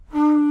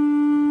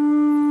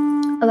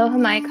Aloha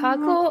mai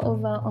kako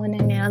ova o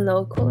Nanea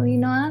Lo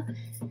Koinoa.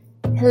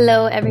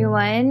 Hello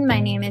everyone, my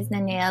name is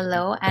Nanea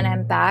Lo and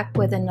I'm back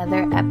with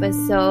another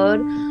episode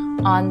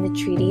on the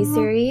treaty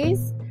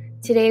series.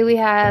 Today we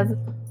have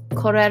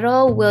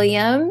Korero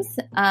Williams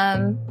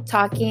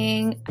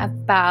talking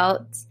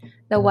about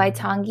the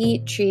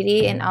Waitangi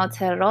Treaty in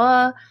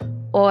Aotearoa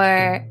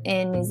or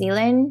in New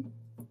Zealand.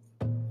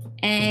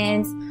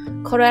 And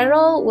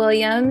Korero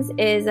Williams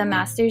is a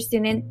master's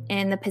student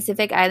in the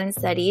Pacific Island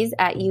Studies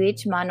at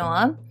UH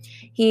Manoa.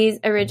 He's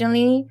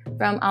originally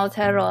from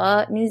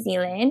Aotearoa, New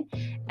Zealand,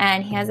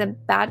 and he has a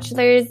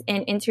bachelor's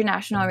in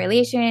international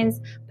relations,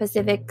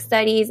 Pacific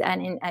studies,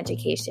 and in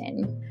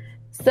education.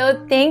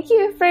 So thank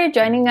you for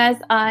joining us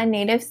on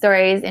Native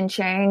Stories and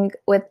sharing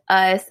with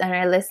us and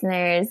our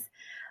listeners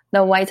the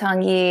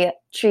Waitangi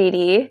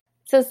Treaty.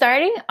 So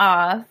starting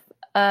off,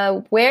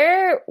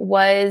 where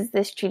was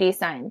this treaty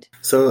signed?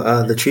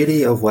 So the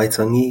Treaty of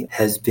Waitangi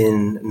has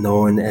been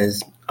known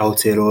as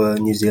Aotearoa,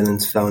 New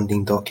Zealand's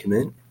founding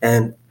document.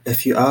 And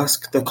if you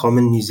ask the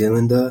common New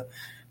Zealander,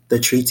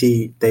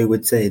 they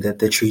would say that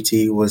the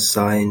treaty was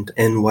signed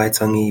in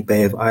Waitangi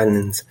Bay of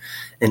Islands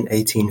in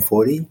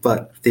 1840.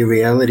 But the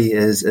reality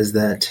is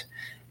that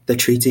the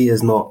treaty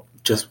is not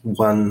just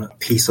one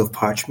piece of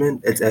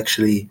parchment. It's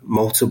actually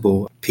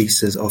multiple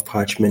pieces of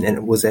parchment, and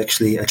it was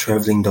actually a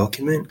traveling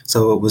document.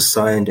 So it was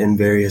signed in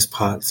various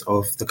parts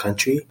of the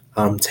country,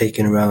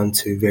 taken around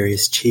to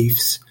various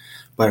chiefs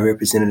by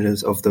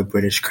representatives of the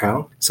British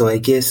Crown. So I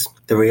guess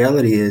the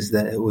reality is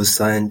that it was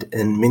signed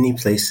in many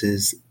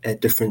places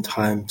at different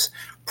times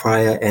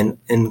prior and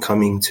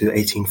incoming to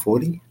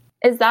 1840.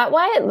 Is that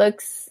why it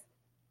looks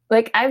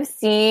like I've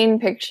seen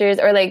pictures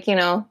or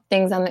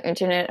things on the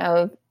internet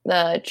of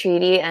the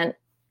treaty, and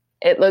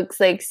it looks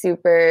like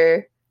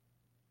super,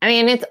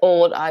 it's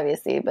old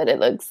obviously, but it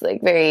looks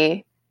like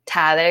very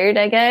tattered,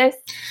 I guess.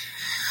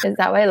 Is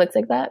that why it looks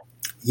like that?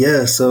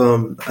 Yeah,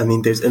 so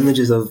there's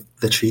images of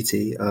the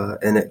treaty,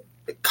 and it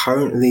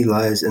currently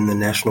lies in the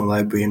National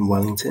Library in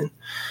Wellington.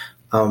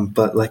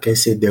 But like I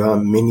said, there are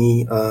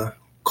many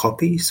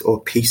copies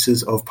or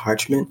pieces of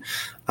parchment,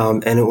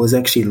 and it was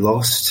actually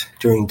lost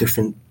during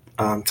different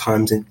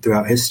times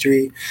throughout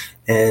history,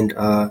 and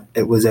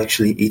it was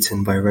actually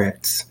eaten by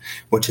rats,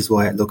 which is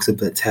why it looks a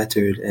bit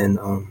tattered and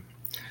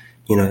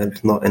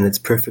it's not in its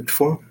perfect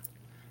form.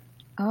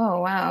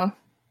 Oh wow.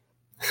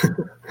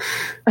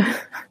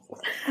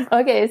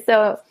 Okay,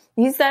 so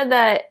you said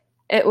that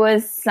it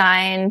was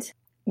signed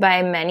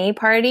by many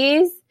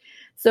parties.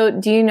 So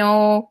do you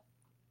know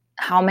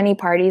how many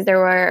parties there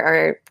were,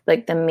 or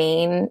like the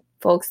main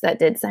folks that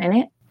did sign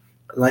it?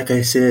 Like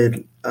I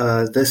said,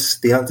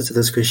 the answer to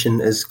this question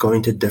is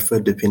going to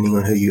differ depending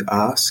on who you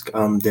ask.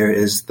 There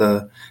is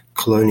the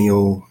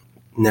colonial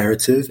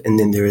narrative, and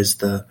then there is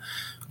the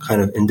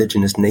kind of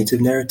indigenous native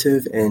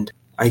narrative. And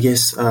I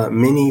guess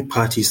many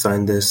parties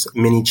signed this,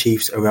 many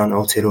chiefs around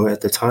Aotearoa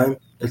at the time.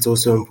 It's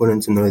also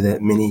important to know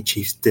that many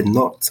chiefs did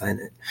not sign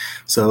it.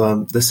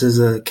 So this is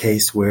a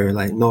case where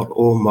not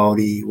all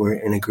Māori were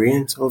in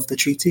agreement of the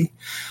treaty,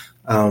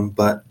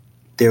 but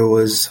there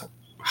was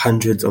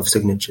hundreds of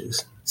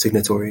signatories.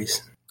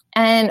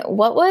 And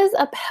what was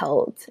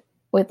upheld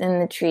within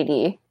the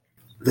treaty?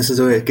 This is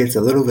where it gets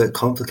a little bit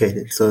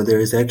complicated. So there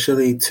is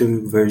actually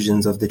two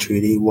versions of the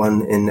treaty,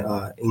 one in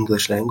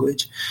English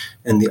language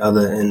and the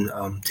other in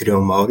Te Reo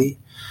Māori.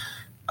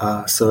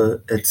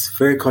 So it's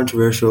very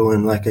controversial,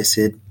 and like I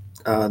said,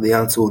 the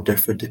answer will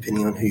differ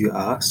depending on who you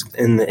ask.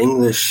 In the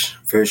English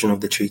version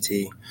of the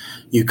treaty,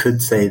 you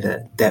could say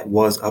that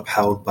was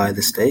upheld by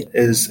the state.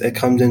 It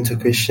comes into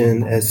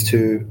question as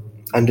to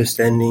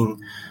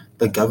understanding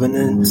the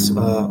governance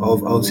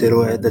of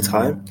Aotearoa at the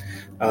time.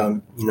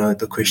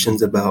 The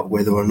questions about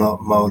whether or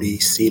not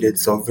Māori ceded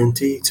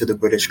sovereignty to the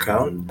British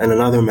Crown. And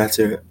another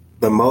matter,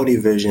 the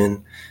Māori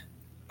version,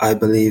 I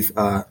believe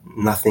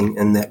nothing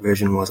in that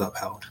version was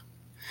upheld.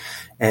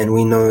 And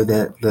we know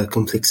that the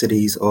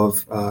complexities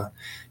of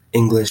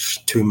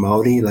English to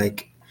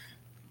Māori,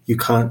 you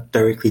can't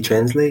directly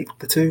translate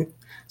the two.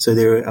 So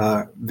there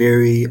are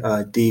very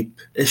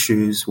deep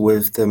issues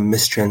with the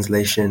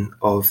mistranslation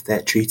of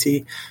that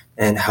treaty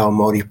and how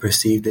Māori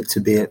perceived it to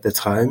be at the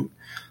time,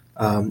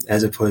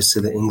 as opposed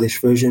to the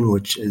English version,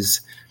 which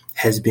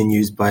has been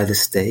used by the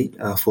state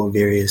for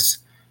various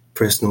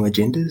personal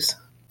agendas.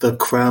 The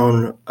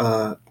Crown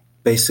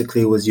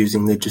basically was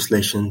using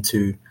legislation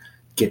to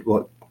get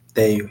what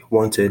they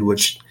wanted,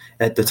 which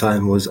at the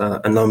time was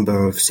a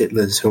number of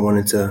settlers who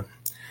wanted to,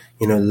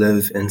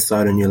 live and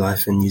start a new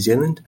life in New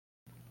Zealand.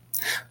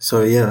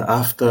 So yeah,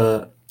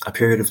 after a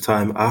period of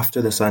time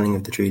after the signing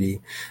of the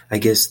treaty, I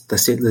guess the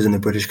settlers in the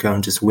British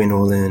Crown just went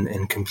all in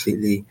and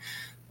completely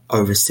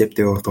overstepped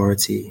their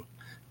authority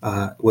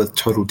with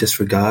total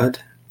disregard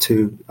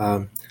to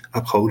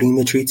upholding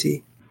the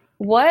treaty.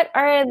 What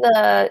are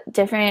the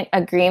different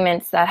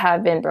agreements that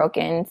have been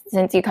broken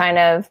since you kind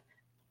of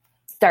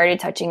started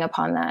touching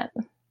upon that?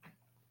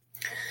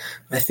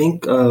 I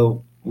think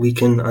we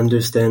can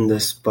understand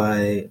this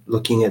by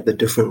looking at the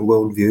different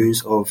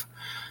worldviews of,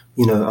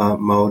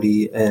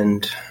 Māori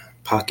and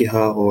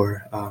Pākehā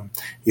or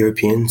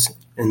Europeans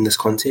in this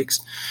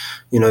context.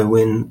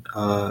 When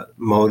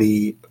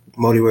Māori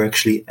were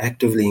actually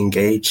actively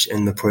engaged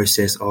in the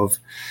process of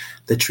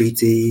the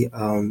treaty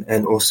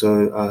and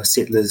also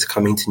settlers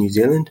coming to New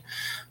Zealand.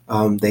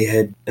 They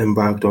had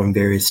embarked on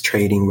various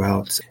trading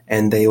routes,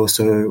 and they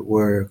also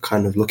were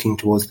kind of looking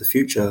towards the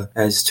future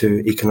as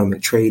to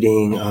economic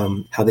trading,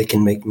 how they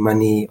can make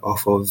money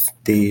off of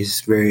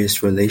these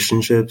various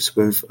relationships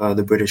with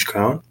the British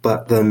Crown.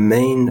 But the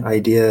main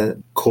idea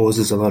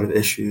causes a lot of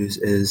issues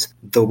is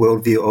the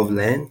worldview of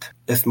land.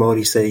 If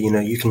Māori say,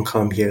 you can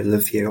come here,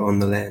 live here on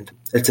the land,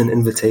 it's an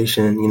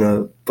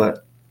invitation,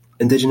 but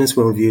Indigenous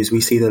worldviews, we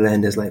see the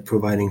land as like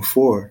providing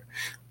for,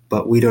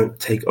 but we don't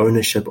take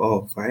ownership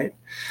of, right?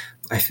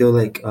 I feel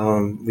like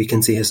we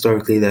can see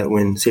historically that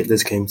when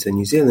settlers came to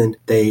New Zealand,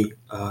 they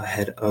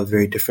had a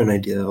very different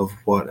idea of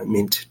what it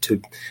meant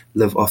to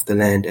live off the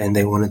land, and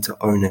they wanted to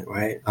own it,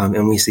 right?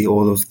 And we see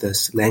all of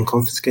this land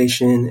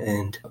confiscation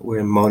and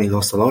where Māori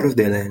lost a lot of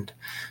their land.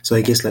 So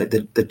I guess like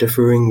the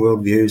differing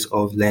worldviews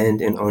of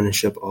land and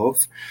ownership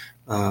of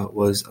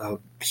was a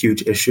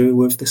huge issue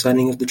with the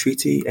signing of the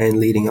treaty and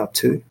leading up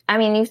to. I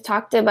mean, you've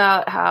talked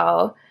about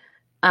how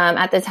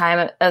at the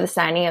time of the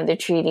signing of the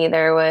treaty,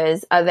 there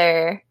was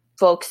other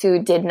folks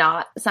who did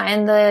not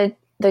sign the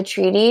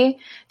treaty.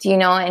 Do you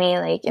know any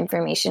like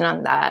information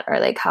on that, or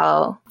like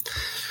how?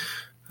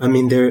 I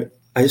mean,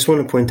 I just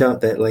want to point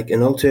out that like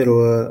in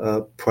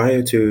Aotearoa,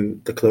 prior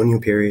to the colonial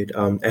period,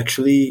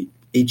 actually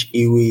each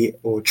iwi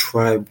or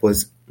tribe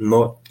was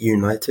not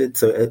united.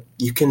 So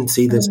you can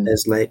see this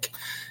as like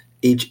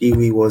each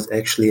iwi was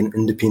actually an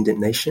independent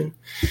nation.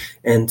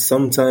 And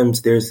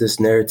sometimes there's this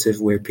narrative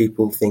where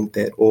people think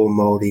that all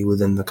Māori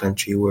within the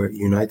country were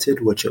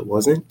united, which it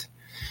wasn't.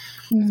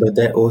 So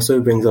that also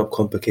brings up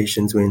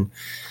complications when,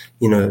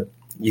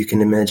 you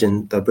can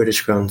imagine the British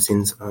Crown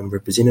sends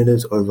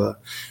representatives over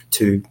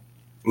to,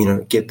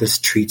 get this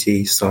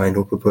treaty signed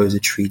or propose a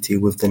treaty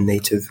with the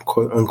native,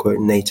 quote unquote,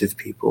 native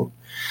people.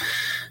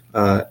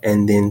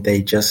 And then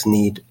they just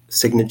need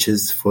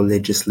signatures for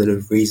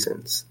legislative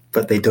reasons,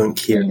 but they don't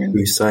care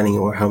who's signing it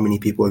or how many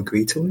people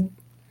agree to it.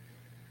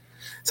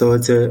 So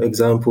it's an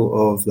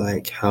example of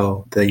like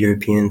how the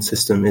European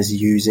system is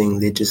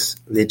using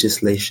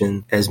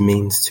legislation as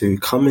means to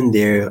come in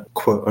there,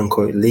 quote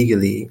unquote,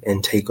 legally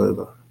and take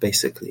over,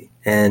 basically.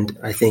 And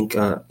I think,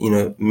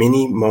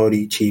 many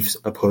Māori chiefs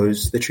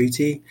opposed the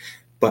treaty,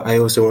 but I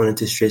also wanted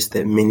to stress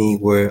that many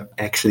were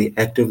actually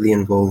actively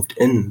involved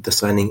in the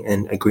signing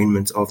and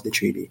agreements of the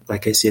treaty.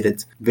 Like I said,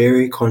 it's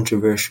very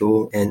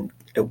controversial and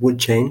it would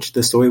change.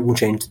 The story will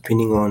change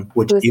depending on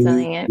which who's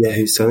selling it. Yeah,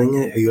 who's selling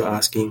it, who you're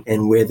asking,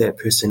 and where that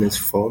person is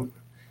from.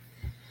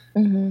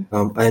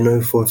 I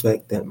know for a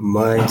fact that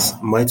my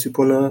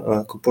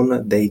tupuna,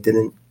 kupuna, they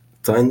didn't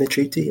sign the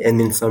treaty, and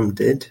then some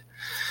did.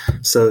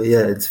 So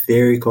yeah, it's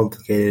very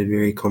complicated,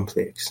 very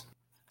complex.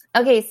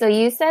 Okay, so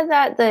you said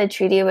that the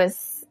treaty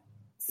was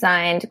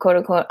signed, quote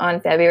unquote,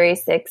 on February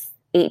 6th,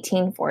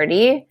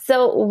 1840.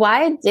 So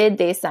why did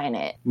they sign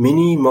it?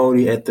 Many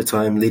Māori at the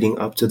time leading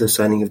up to the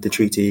signing of the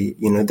treaty,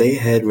 they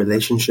had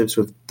relationships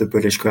with the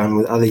British Crown,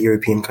 with other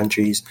European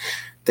countries.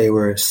 They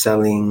were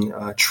selling,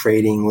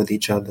 trading with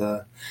each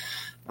other.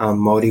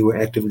 Māori were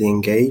actively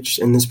engaged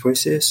in this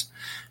process.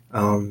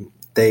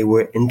 They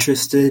were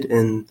interested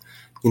in,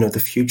 the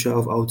future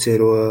of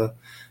Aotearoa.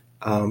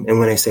 And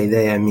when I say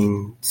they, I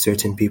mean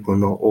certain people,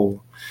 not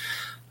all.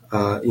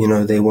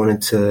 They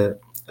wanted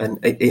an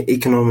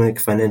economic,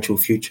 financial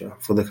future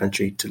for the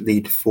country to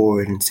lead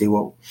forward and see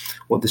what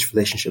this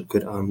relationship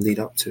could lead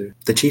up to.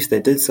 The chiefs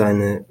that did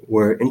sign it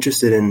were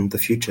interested in the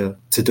future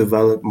to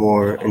develop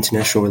more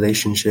international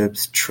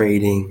relationships,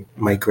 trading,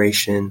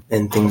 migration,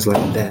 and things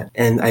like that.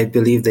 And I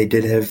believe they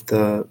did have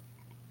the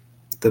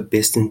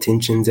best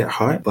intentions at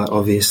heart, but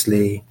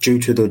obviously due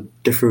to the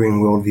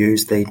differing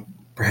worldviews, they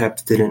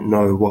perhaps didn't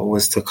know what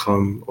was to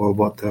come or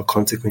what the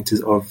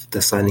consequences of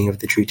the signing of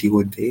the treaty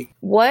would be.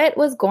 What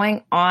was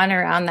going on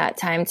around that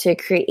time to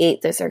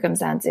create the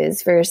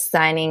circumstances for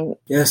signing?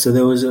 Yeah, so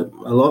there was a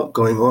lot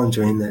going on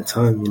during that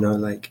time,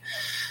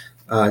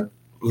 prior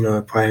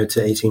to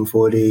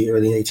 1840,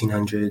 early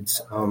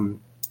 1800s,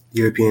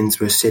 Europeans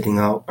were setting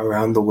out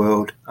around the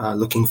world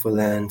looking for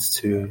lands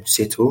to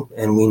settle,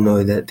 and we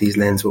know that these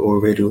lands were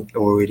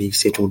already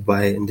settled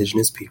by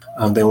indigenous people.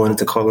 They wanted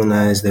to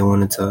colonize, they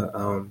wanted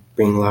to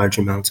bring large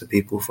amounts of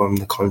people from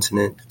the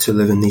continent to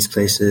live in these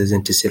places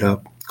and to set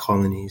up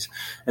colonies,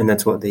 and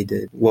that's what they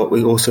did. What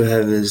we also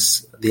have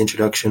is the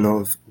introduction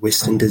of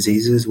Western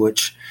diseases,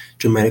 which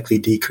dramatically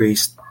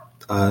decreased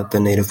the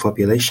native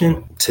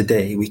population.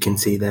 Today, we can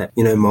see that,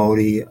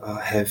 Māori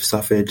have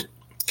suffered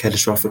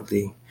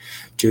catastrophically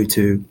due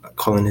to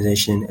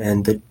colonization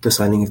and the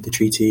signing of the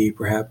treaty,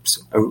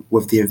 perhaps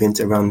with the events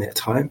around that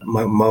time.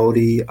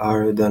 Māori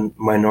are the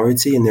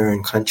minority in their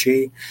own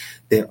country.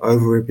 They're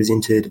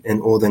overrepresented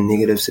in all the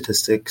negative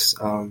statistics,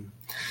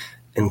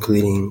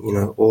 including,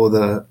 all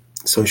the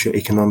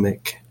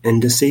socioeconomic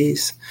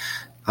indices,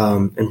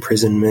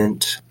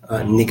 imprisonment,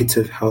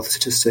 negative health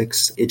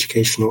statistics,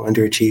 educational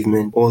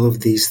underachievement. All of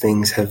these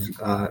things have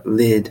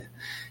led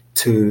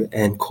to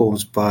and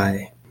caused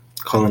by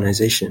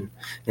colonization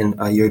and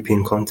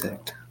European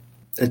contact.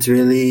 It's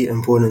really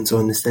important to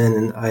understand,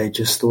 and I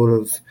just thought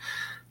of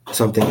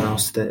something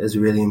else that is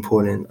really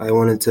important. I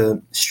wanted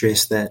to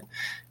stress that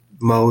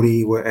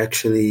Maori were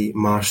actually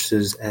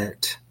masters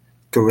at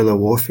guerrilla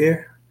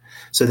warfare.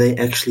 So they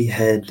actually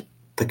had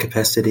the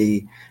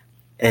capacity,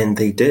 and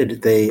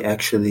they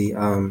actually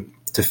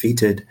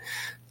defeated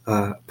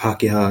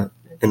Pākehā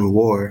in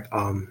war,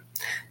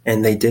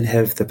 and they did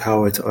have the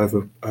power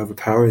to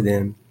overpower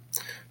them,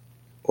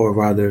 or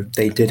rather,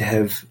 they did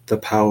have the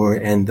power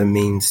and the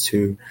means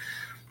to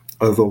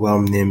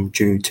overwhelm them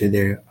due to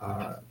their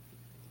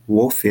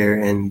warfare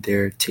and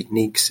their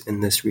techniques in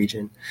this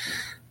region.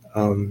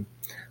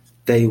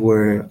 They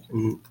were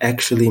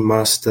actually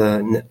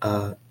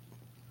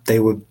they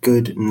were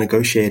good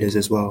negotiators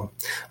as well.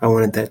 I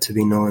wanted that to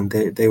be known.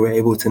 They were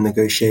able to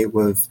negotiate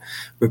with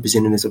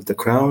representatives of the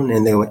Crown,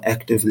 and they were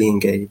actively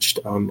engaged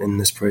in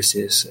this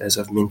process, as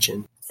I've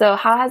mentioned. So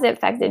how has it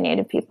affected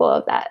Native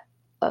people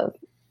of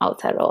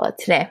Aotearoa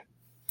today?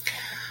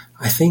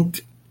 I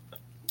think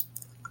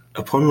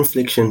upon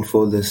reflection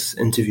for this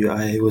interview,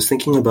 I was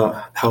thinking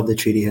about how the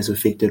treaty has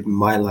affected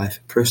my life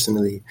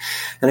personally.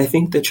 And I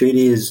think the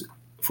treaty is,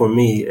 for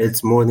me,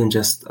 it's more than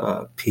just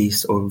a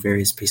piece or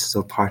various pieces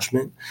of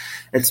parchment.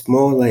 It's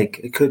more like,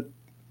 it could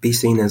be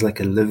seen as like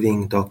a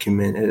living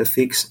document. It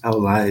affects our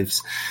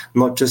lives,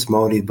 not just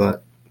Māori,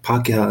 but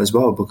Pākehā as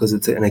well, because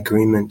it's an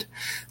agreement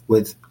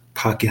with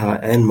Pākehā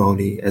and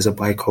Māori as a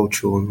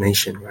bicultural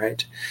nation,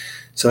 right?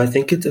 So I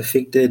think it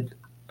affected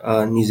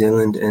New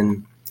Zealand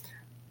in,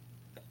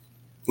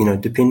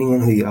 depending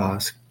on who you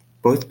ask,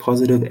 both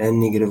positive and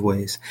negative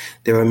ways.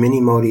 There are many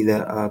Māori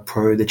that are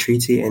pro the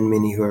treaty and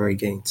many who are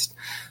against.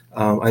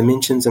 I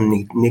mentioned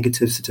some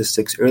negative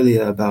statistics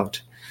earlier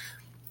about,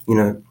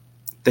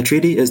 the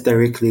treaty is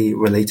directly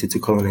related to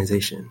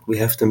colonization. We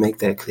have to make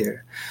that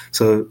clear.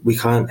 So we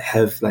can't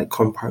have like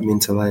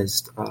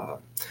compartmentalized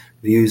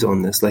views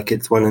on this, like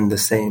it's one and the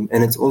same.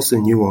 And it's also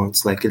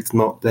nuanced, like it's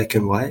not black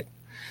and white.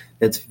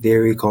 It's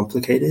very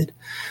complicated.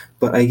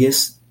 But I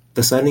guess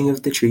the signing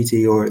of the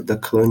treaty or the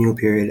colonial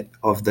period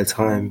of the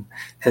time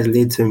has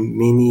led to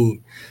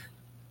many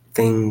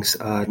things,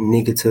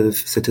 negative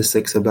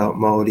statistics about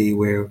Māori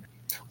where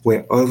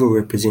we're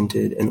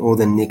overrepresented in all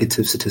the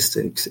negative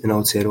statistics in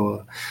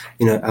Aotearoa.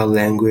 Our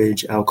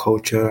language, our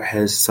culture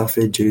has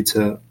suffered due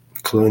to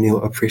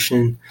colonial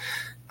oppression.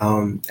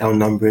 Our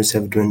numbers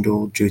have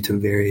dwindled due to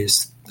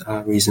various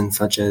reasons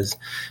such as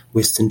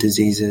Western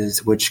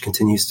diseases, which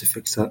continues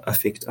to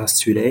affect us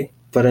today.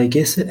 But I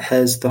guess it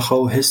has the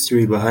whole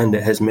history behind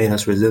it has made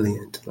us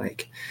resilient.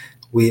 Like,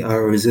 we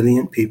are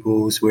resilient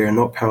peoples. We are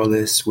not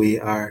powerless. We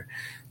are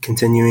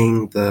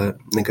continuing the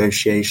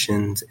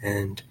negotiations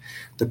and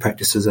the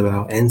practices of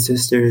our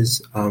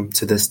ancestors.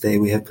 To this day,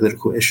 we have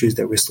political issues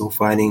that we're still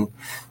fighting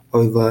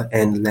over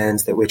and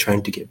lands that we're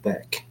trying to get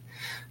back.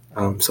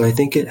 So I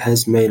think it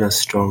has made us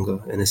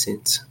stronger in a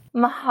sense.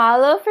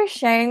 Mahalo for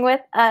sharing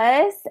with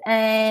us.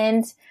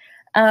 And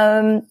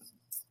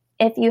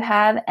if you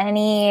have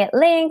any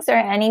links or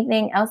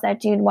anything else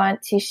that you'd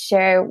want to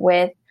share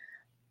with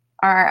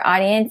our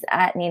audience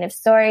at Native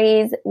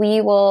Stories,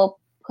 we will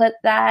put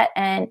that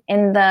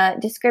in the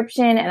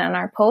description and on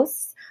our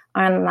posts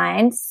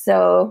online.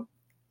 So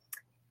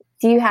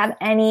do you have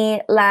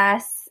any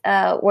last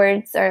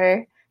words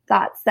or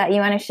thoughts that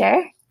you want to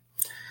share?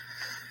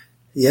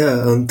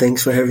 Yeah,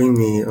 thanks for having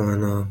me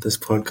on this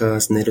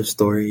podcast, Native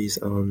Stories.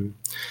 It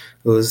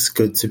was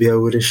good to be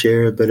able to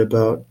share a bit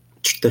about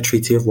the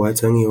Treaty of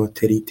Waitangi or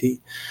Te Riti.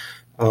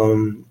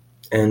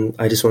 And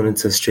I just wanted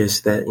to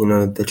stress that,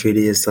 the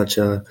treaty is such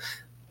a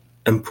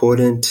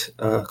important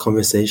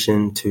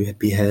conversation to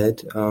be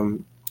had.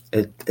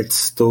 It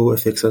still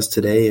affects us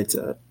today. It's,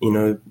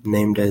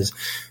 named as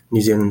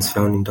New Zealand's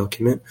founding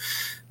document.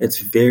 It's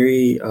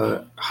very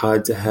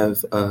hard to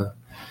have a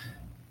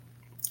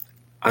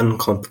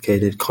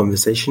uncomplicated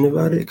conversation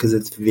about it because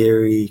it's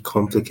very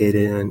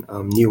complicated and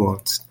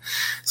nuanced.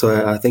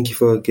 So I thank you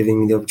for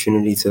giving me the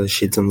opportunity to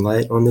shed some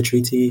light on the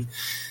treaty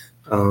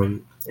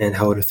and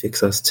how it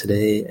affects us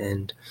today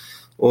and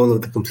all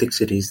of the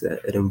complexities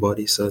that it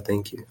embodies. So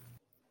thank you.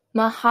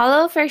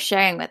 Mahalo for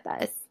sharing with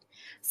us.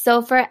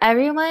 So for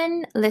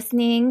everyone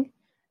listening,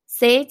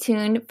 stay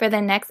tuned for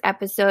the next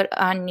episode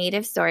on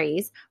Native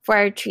Stories for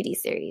our treaty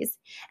series.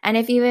 And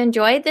if you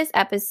enjoyed this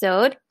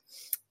episode,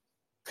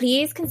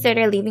 please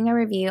consider leaving a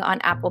review on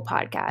Apple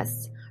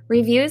Podcasts.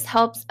 Reviews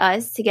helps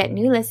us to get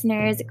new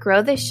listeners,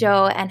 grow the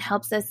show, and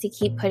helps us to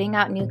keep putting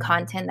out new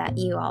content that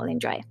you all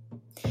enjoy.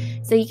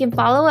 So you can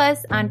follow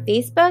us on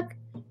Facebook,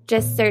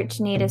 just search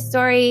Native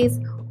Stories,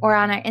 or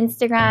on our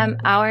Instagram,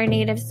 Our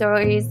Native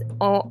Stories,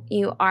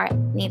 OUR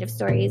Native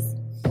Stories.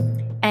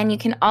 And you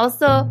can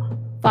also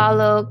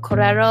follow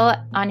Korero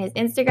on his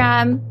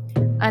Instagram,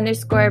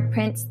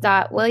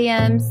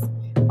 _prince.williams,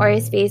 or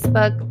his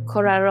Facebook,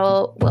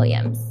 Korero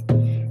Williams.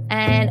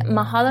 And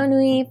mahalo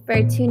nui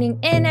for tuning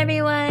in,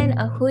 everyone.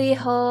 A hui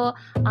ho,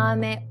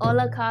 ame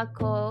ola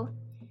kako.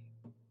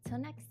 Till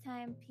next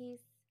time, peace.